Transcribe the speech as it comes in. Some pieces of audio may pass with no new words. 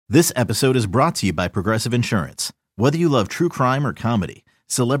This episode is brought to you by Progressive Insurance. Whether you love true crime or comedy,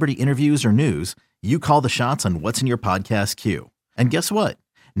 celebrity interviews or news, you call the shots on what's in your podcast queue. And guess what?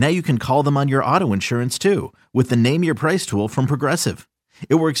 Now you can call them on your auto insurance too with the Name Your Price tool from Progressive.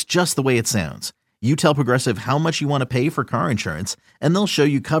 It works just the way it sounds. You tell Progressive how much you want to pay for car insurance, and they'll show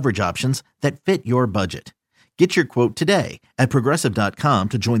you coverage options that fit your budget. Get your quote today at Progressive.com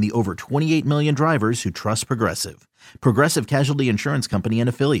to join the over 28 million drivers who trust Progressive. Progressive Casualty Insurance Company and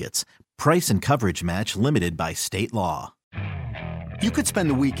Affiliates. Price and coverage match limited by state law. You could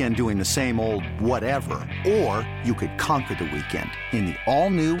spend the weekend doing the same old whatever, or you could conquer the weekend in the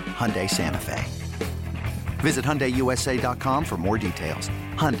all-new Hyundai Santa Fe. Visit HyundaiUSA.com for more details.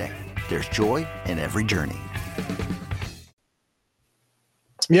 Hyundai, there's joy in every journey.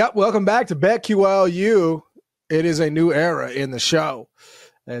 Yep, welcome back to BetQLU. It is a new era in the show,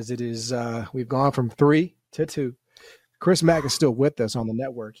 as it is. We've gone from 3 to 2. Chris Mack is still with us on the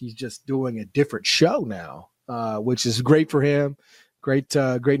network. He's just doing a different show now, which is great for him. Great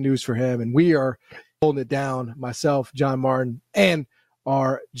news for him. And we are holding it down, myself, John Martin, and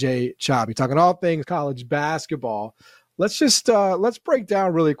RJ Choppy, talking all things college basketball. Let's just let's break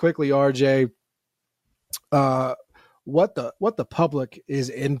down really quickly, RJ, what the public is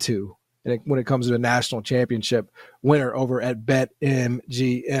into when it comes to the national championship winner over at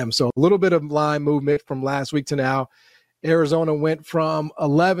BetMGM. So a little bit of line movement from last week to now. Arizona went from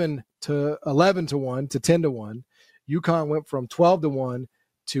 11 to 1 to 10 to 1. UConn went from 12 to 1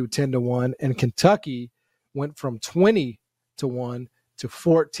 to 10 to 1, and Kentucky went from 20 to 1 to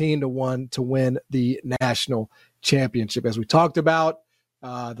 14 to 1 to win the national championship. As we talked about,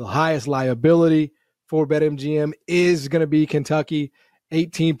 the highest liability for BetMGM is going to be Kentucky.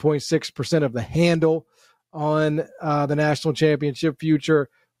 18.6% of the handle on the national championship future,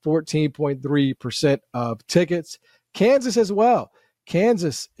 14.3% of tickets. Kansas as well.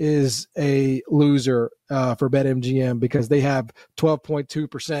 Kansas is a loser for BetMGM because they have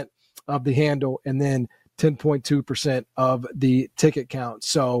 12.2% of the handle and then 10.2% of the ticket count.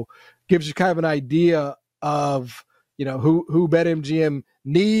 So gives you kind of an idea of, who BetMGM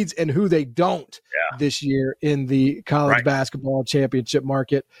needs and who they don't this year in the college basketball championship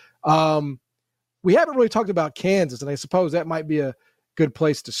market. We haven't really talked about Kansas, and I suppose that might be a good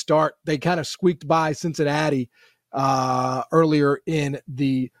place to start. They kind of squeaked by Cincinnati earlier in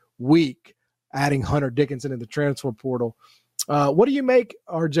the week, adding Hunter Dickinson in the transfer portal. What do you make,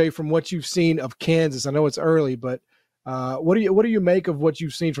 RJ, from what you've seen of Kansas? I know it's early, but what do you make of what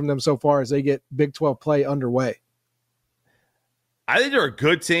you've seen from them so far as they get Big 12 play underway? I think they're a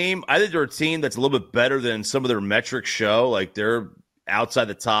good team. I think they're a team that's a little bit better than some of their metrics show. Like they're outside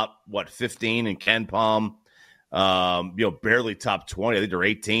the top, 15 in KenPom, barely top 20. I think they're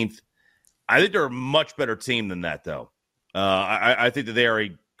 18th. I think they're a much better team than that, though. I think that they are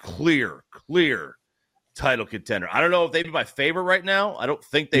a clear title contender. I don't know if they'd be my favorite right now. I don't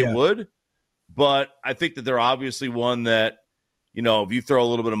think they would, but I think that they're obviously one that, if you throw a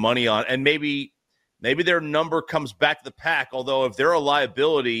little bit of money on, and maybe their number comes back to the pack, although if they're a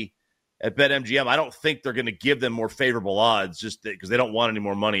liability at BetMGM, I don't think they're going to give them more favorable odds just because they don't want any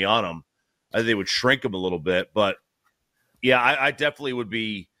more money on them. I think they would shrink them a little bit. But, yeah, I definitely would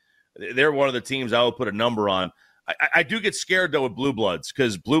be – they're one of the teams I would put a number on. I do get scared, though, with Blue Bloods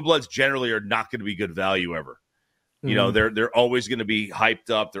because Blue Bloods generally are not going to be good value ever. Mm-hmm. They're always going to be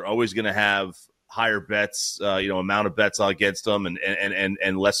hyped up. They're always going to have higher bets, amount of bets against them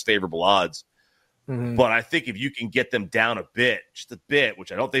and less favorable odds. Mm-hmm. But I think if you can get them down a bit, just a bit,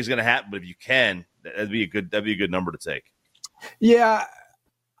 which I don't think is going to happen, but if you can, that'd be a good number to take. Yeah,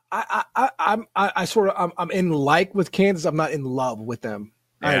 I'm in like with Kansas. I'm not in love with them.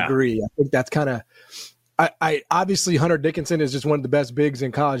 Yeah. I agree. I think that's kind of. I obviously Hunter Dickinson is just one of the best bigs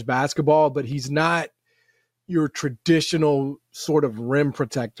in college basketball, but he's not your traditional sort of rim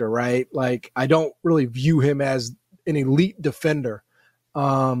protector, right? Like I don't really view him as an elite defender.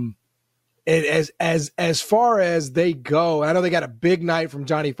 And as far as they go, I know they got a big night from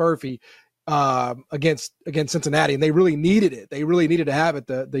Johnny Furphy against Cincinnati, and they really needed it. They really needed to have it.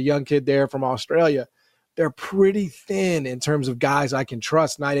 The young kid there from Australia, they're pretty thin in terms of guys I can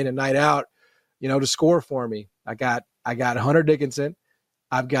trust night in and night out, to score for me. I got Hunter Dickinson.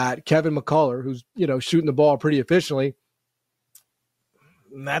 I've got Kevin McCullough, who's shooting the ball pretty efficiently.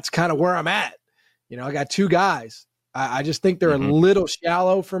 And that's kind of where I'm at. I got two guys. I just think they're a little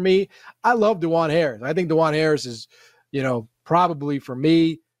shallow for me. I love DeJuan Harris. I think DeJuan Harris is, probably for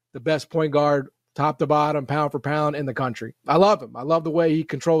me, the best point guard, top to bottom, pound for pound in the country. I love him. I love the way he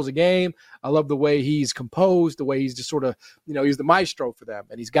controls the game. I love the way he's composed, the way he's just sort of, he's the maestro for them.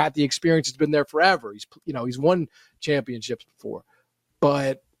 And he's got the experience. He's been there forever. He's won championships before.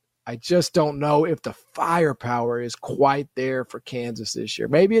 But I just don't know if the firepower is quite there for Kansas this year.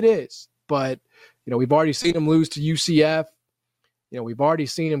 Maybe it is, but we've already seen them lose to UCF. We've already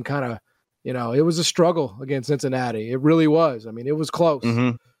seen them kind of, it was a struggle against Cincinnati. It really was. I mean, it was close.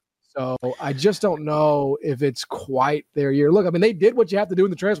 Mm-hmm. So I just don't know if it's quite their year. Look, I mean, they did what you have to do in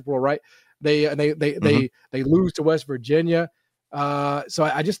the transfer portal, right? They lose to West Virginia. So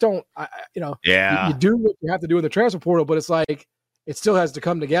I just don't, you do what you have to do in the transfer portal, but it's like it still has to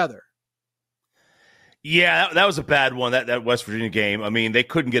come together. Yeah, that was a bad one, that West Virginia game. I mean, they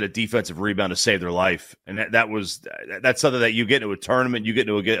couldn't get a defensive rebound to save their life. And that's something that you get into a tournament, you get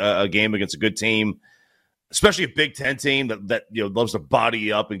into a game against a good team, especially a Big Ten team that loves to body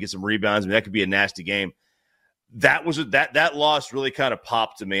you up and get some rebounds. I mean, that could be a nasty game. That loss really kind of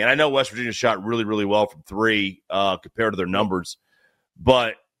popped to me. And I know West Virginia shot really, really well from three compared to their numbers.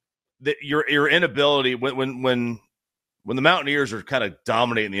 But your inability, when the Mountaineers are kind of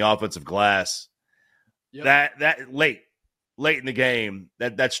dominating the offensive glass, that late in the game,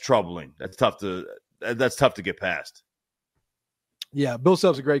 that's troubling. That's tough to get past. Yeah, Bill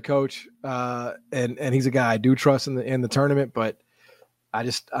Self's a great coach, and he's a guy I do trust in the tournament. But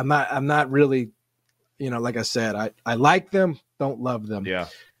I'm not really, like I said, I like them, don't love them. Yeah,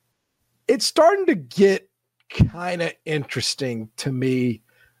 it's starting to get kind of interesting to me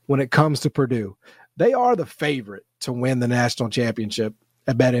when it comes to Purdue. They are the favorite to win the national championship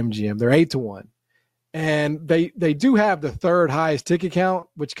at BetMGM. They're 8-1. And they do have the third highest ticket count,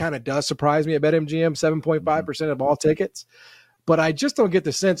 which kind of does surprise me at BetMGM, 7.5% of all tickets. But I just don't get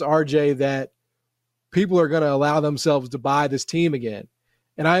the sense, RJ, that people are going to allow themselves to buy this team again.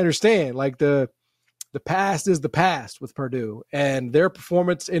 And I understand, like the past is the past with Purdue, and their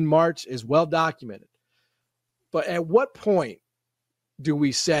performance in March is well documented. But at what point do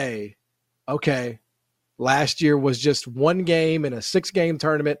we say, okay, last year was just one game in a 6-game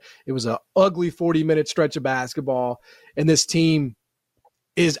tournament. It was an ugly 40-minute stretch of basketball, and this team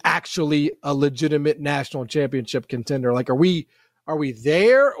is actually a legitimate national championship contender. Like, are we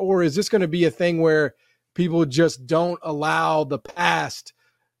there, or is this going to be a thing where people just don't allow the past,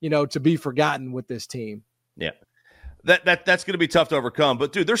 to be forgotten with this team? Yeah, that's going to be tough to overcome.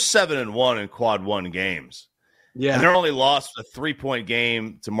 But dude, they're 7-1 in quad one games. Yeah, and they're only lost a 3-point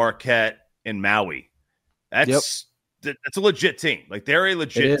game to Marquette in Maui. That's a legit team. Like, they're a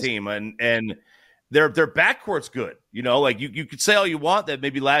legit team, and their backcourt's good. Like you could say all you want that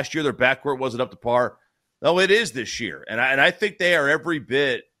maybe last year their backcourt wasn't up to par. No, it is this year, and I think they are every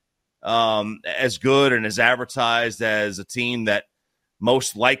bit as good and as advertised as a team that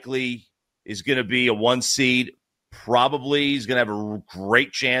most likely is going to be a 1 seed. Probably is going to have a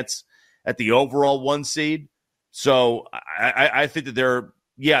great chance at the overall 1 seed. So I think that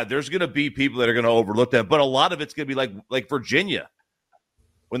there's going to be people that are going to overlook that, but a lot of it's going to be like Virginia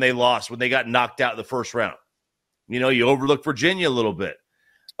when they got knocked out in the first round. You overlook Virginia a little bit.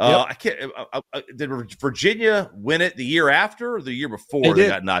 Did Virginia win it the year after or the year before they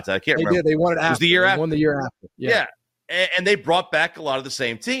got knocked out? I can't remember. They won it after. It was the year after. They won the year after. Yeah. And they brought back a lot of the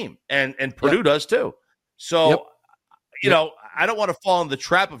same team, and Purdue does too. So, I don't want to fall in the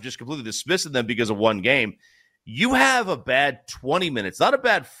trap of just completely dismissing them because of one game. You have a bad 20 minutes, not a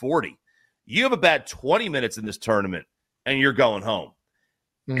bad 40. You have a bad 20 minutes in this tournament, and you're going home.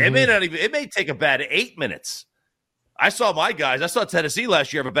 Mm-hmm. It may take a bad 8 minutes. I saw Tennessee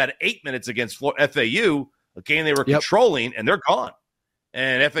last year have a bad 8 minutes against FAU, a game they were controlling, and they're gone.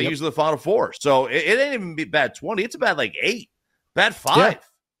 And FAU's in the Final Four. So it ain't even be bad 20. It's a bad 8. Bad 5.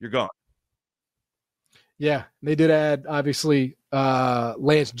 You're gone. Yeah, they did add, obviously,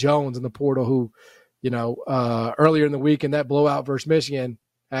 Lance Jones in the portal, who, earlier in the week in that blowout versus Michigan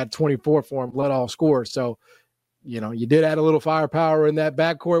had 24 for him, led all scores. So, you did add a little firepower in that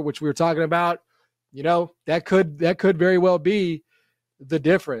backcourt, which we were talking about. That could very well be the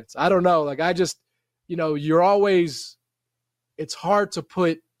difference. I don't know. Like, I just, you're always – it's hard to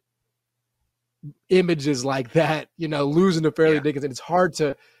put images like that, losing to Fairleigh Dickinson. It's hard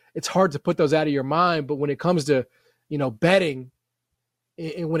to put those out of your mind. But when it comes to, betting,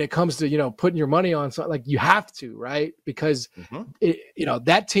 and when it comes to, putting your money on something, like, you have to, right? Because,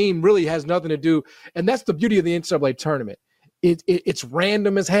 that team really has nothing to do. And that's the beauty of the NCAA tournament. It's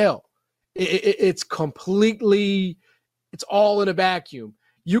random as hell. It's completely, it's all in a vacuum.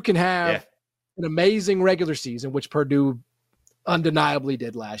 You can have an amazing regular season, which Purdue undeniably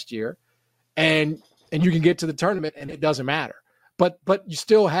did last year, and you can get to the tournament and it doesn't matter. But you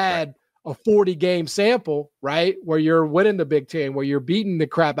still had a 40-game sample, right, where you're winning the Big Ten, where you're beating the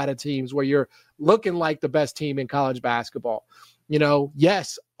crap out of teams, where you're looking like the best team in college basketball.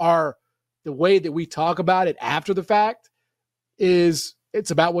 The way that we talk about it after the fact is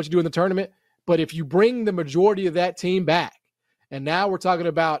it's about what you do in the tournament. But if you bring the majority of that team back, and now we're talking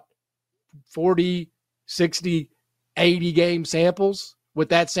about 40, 60, 80 game samples with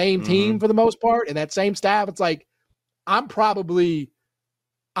that same team for the most part and that same staff, it's like I'm probably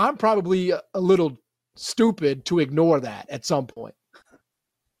a little stupid to ignore that at some point.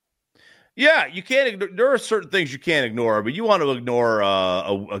 Yeah, you can't ignore. There are certain things you can't ignore, but you want to ignore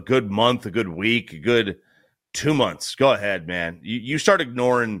a good month, a good week, a good 2 months. Go ahead, man. You start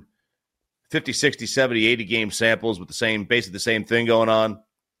ignoring 50, 60, 70, 80 game samples with basically the same thing going on.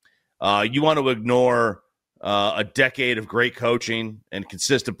 You want to ignore a decade of great coaching and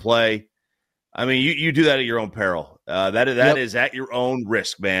consistent play. I mean, you do that at your own peril. That is at your own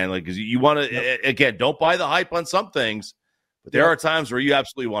risk, man. Like, 'cause you want to, again, don't buy the hype on some things, but there are times where you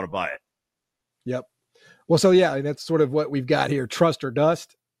absolutely want to buy it. Yep. Well, so yeah, and that's sort of what we've got here: trust or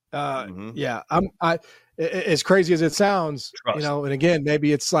dust. Yeah, as crazy as it sounds, Trust. and again,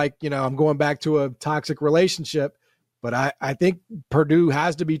 maybe it's like, I'm going back to a toxic relationship, but I think Purdue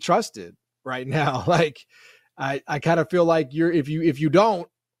has to be trusted right now. Like, I kind of feel like if you don't,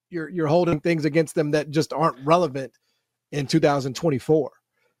 you're holding things against them that just aren't relevant in 2024.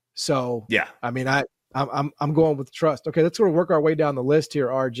 So Yeah, I mean, I'm going with trust. Okay, let's sort of work our way down the list here,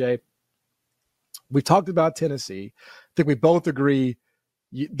 RJ. We talked about Tennessee. I think we both agree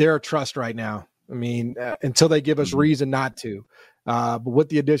they're a trust right now. I mean, until they give us reason not to. But with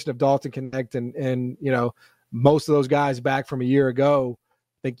the addition of Dalton Connect and most of those guys back from a year ago,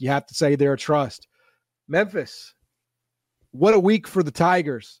 I think you have to say they're a trust. Memphis, what a week for the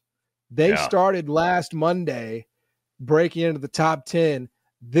Tigers. They started last Monday breaking into the top 10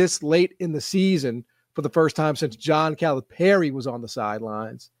 this late in the season for the first time since John Calipari was on the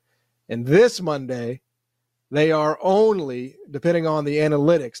sidelines. And this Monday, they are only, depending on the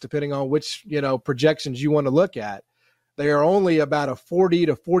analytics, depending on which, projections you want to look at, they are only about a 40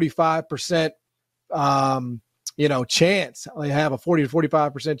 to 45%, chance. They have a 40 to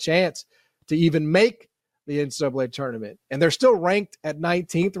 45% chance to even make the NCAA tournament. And they're still ranked at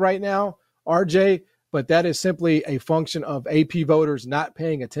 19th right now, RJ, but that is simply a function of AP voters not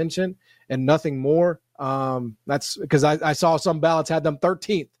paying attention and nothing more. That's because I saw some ballots had them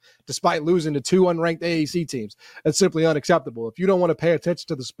 13th despite losing to 2 unranked AAC teams. That's simply unacceptable. If you don't want to pay attention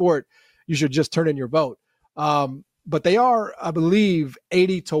to the sport, you should just turn in your vote. But they are, I believe,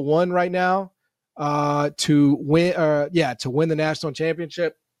 80-1 right now to win the national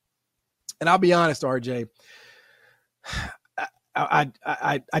championship. And I'll be honest, RJ,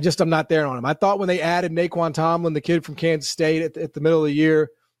 I just, I'm not there on him. I thought when they added Naquan Tomlin, the kid from Kansas State at the middle of the year,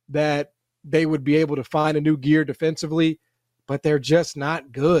 that they would be able to find a new gear defensively, but they're just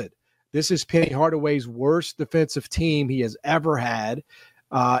not good. This is Penny Hardaway's worst defensive team he has ever had.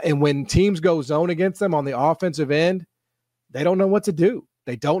 And when teams go zone against them on the offensive end, they don't know what to do.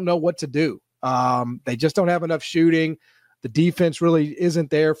 They don't know what to do. They just don't have enough shooting. The defense really isn't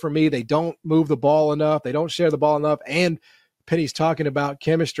there for me. They don't move the ball enough. They don't share the ball enough. And Penny's talking about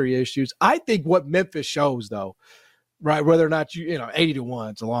chemistry issues. I think what Memphis shows, though, right, whether or not 80-1,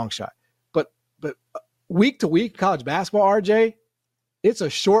 it's a long shot. But week to week, college basketball, RJ, it's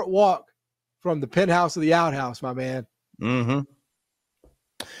a short walk from the penthouse to the outhouse, my man. Mm-hmm.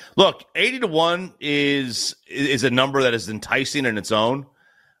 Look, 80-1 is a number that is enticing in its own.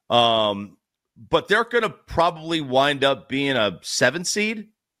 But they're going to probably wind up being a 7 seed,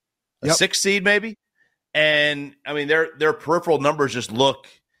 a 6 seed maybe. And, I mean, their peripheral numbers just look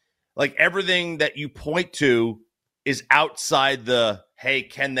like everything that you point to is outside the, hey,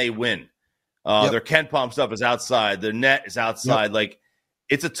 can they win? Their KenPom stuff is outside. Their net is outside. Yep. Like,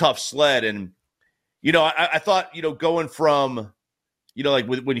 it's a tough sled. And, I thought, going from, like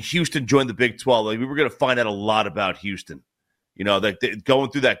when Houston joined the Big 12, like we were going to find out a lot about Houston. Going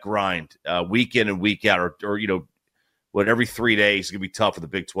through that grind week in and week out, or every 3 days is going to be tough for the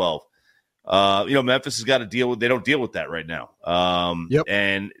Big 12. Memphis has got to deal with. They don't deal with that right now.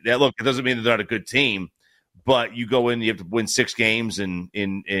 And look, it doesn't mean that they're not a good team, but you go in, you have to win 6 games in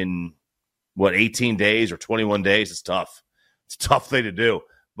 18 days or 21 days. It's tough. It's a tough thing to do.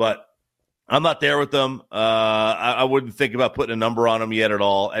 But I'm not there with them. I wouldn't think about putting a number on them yet at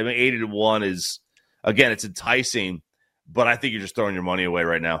all. I mean, 80-1 is, again, it's enticing. But I think you're just throwing your money away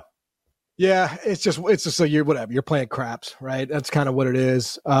right now. Yeah, it's just you're playing craps, right? That's kind of what it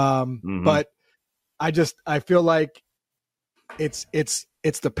is. But I feel like it's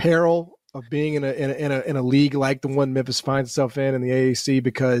the peril of being in a league like the one Memphis finds itself in the AAC,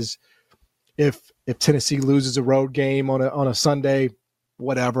 because if Tennessee loses a road game on a Sunday,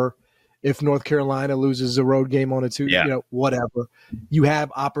 whatever. If North Carolina loses a road game on a Tuesday, whatever. You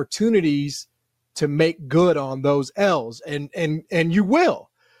have opportunities to make good on those L's, and you will.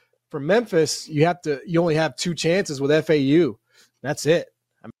 For Memphis, you only have 2 chances with FAU. That's it.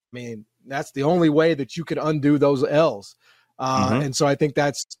 I mean, that's the only way that you can undo those L's. And so I think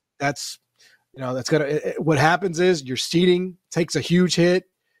that's what happens is your seeding takes a huge hit.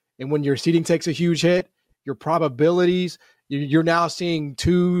 And when your seeding takes a huge hit, your probabilities, you're now seeing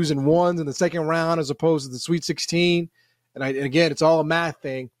 2s and 1s in the second round as opposed to the Sweet 16. And again, it's all a math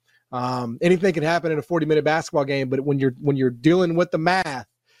thing. Anything can happen in a 40-minute basketball game, but when you're dealing with the math,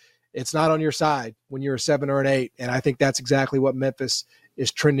 it's not on your side when you're a 7 or an 8. And I think that's exactly what Memphis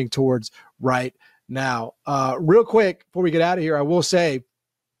is trending towards right now. Real quick, before we get out of here, I will say,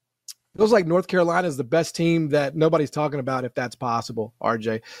 it feels like North Carolina is the best team that nobody's talking about, if that's possible,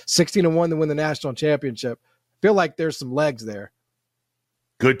 RJ. 16-1 to win the national championship. I feel like there's some legs there.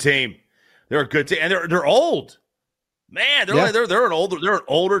 Good team. They're a good team. And they're old. Man, they're an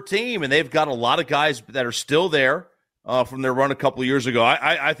older team, and they've got a lot of guys that are still there from their run a couple of years ago.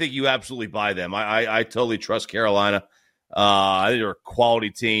 I think you absolutely buy them. I totally trust Carolina. I think they're a quality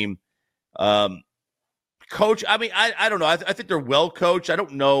team. Coach, I mean, I don't know. I think they're well coached. I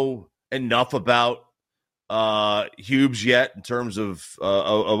don't know enough about Hughes yet in terms of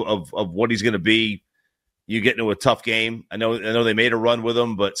what he's going to be. You get into a tough game. I know they made a run with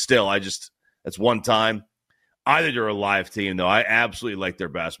him, but still, that's one time. I think they're a live team, though. I absolutely like their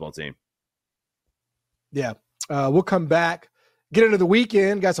basketball team. Yeah. We'll come back, get into the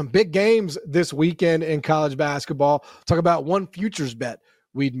weekend. Got some big games this weekend in college basketball. Talk about one futures bet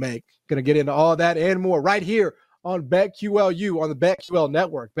we'd make. Going to get into all of that and more right here on BetQLU on the BetQL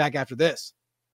Network. Back after this.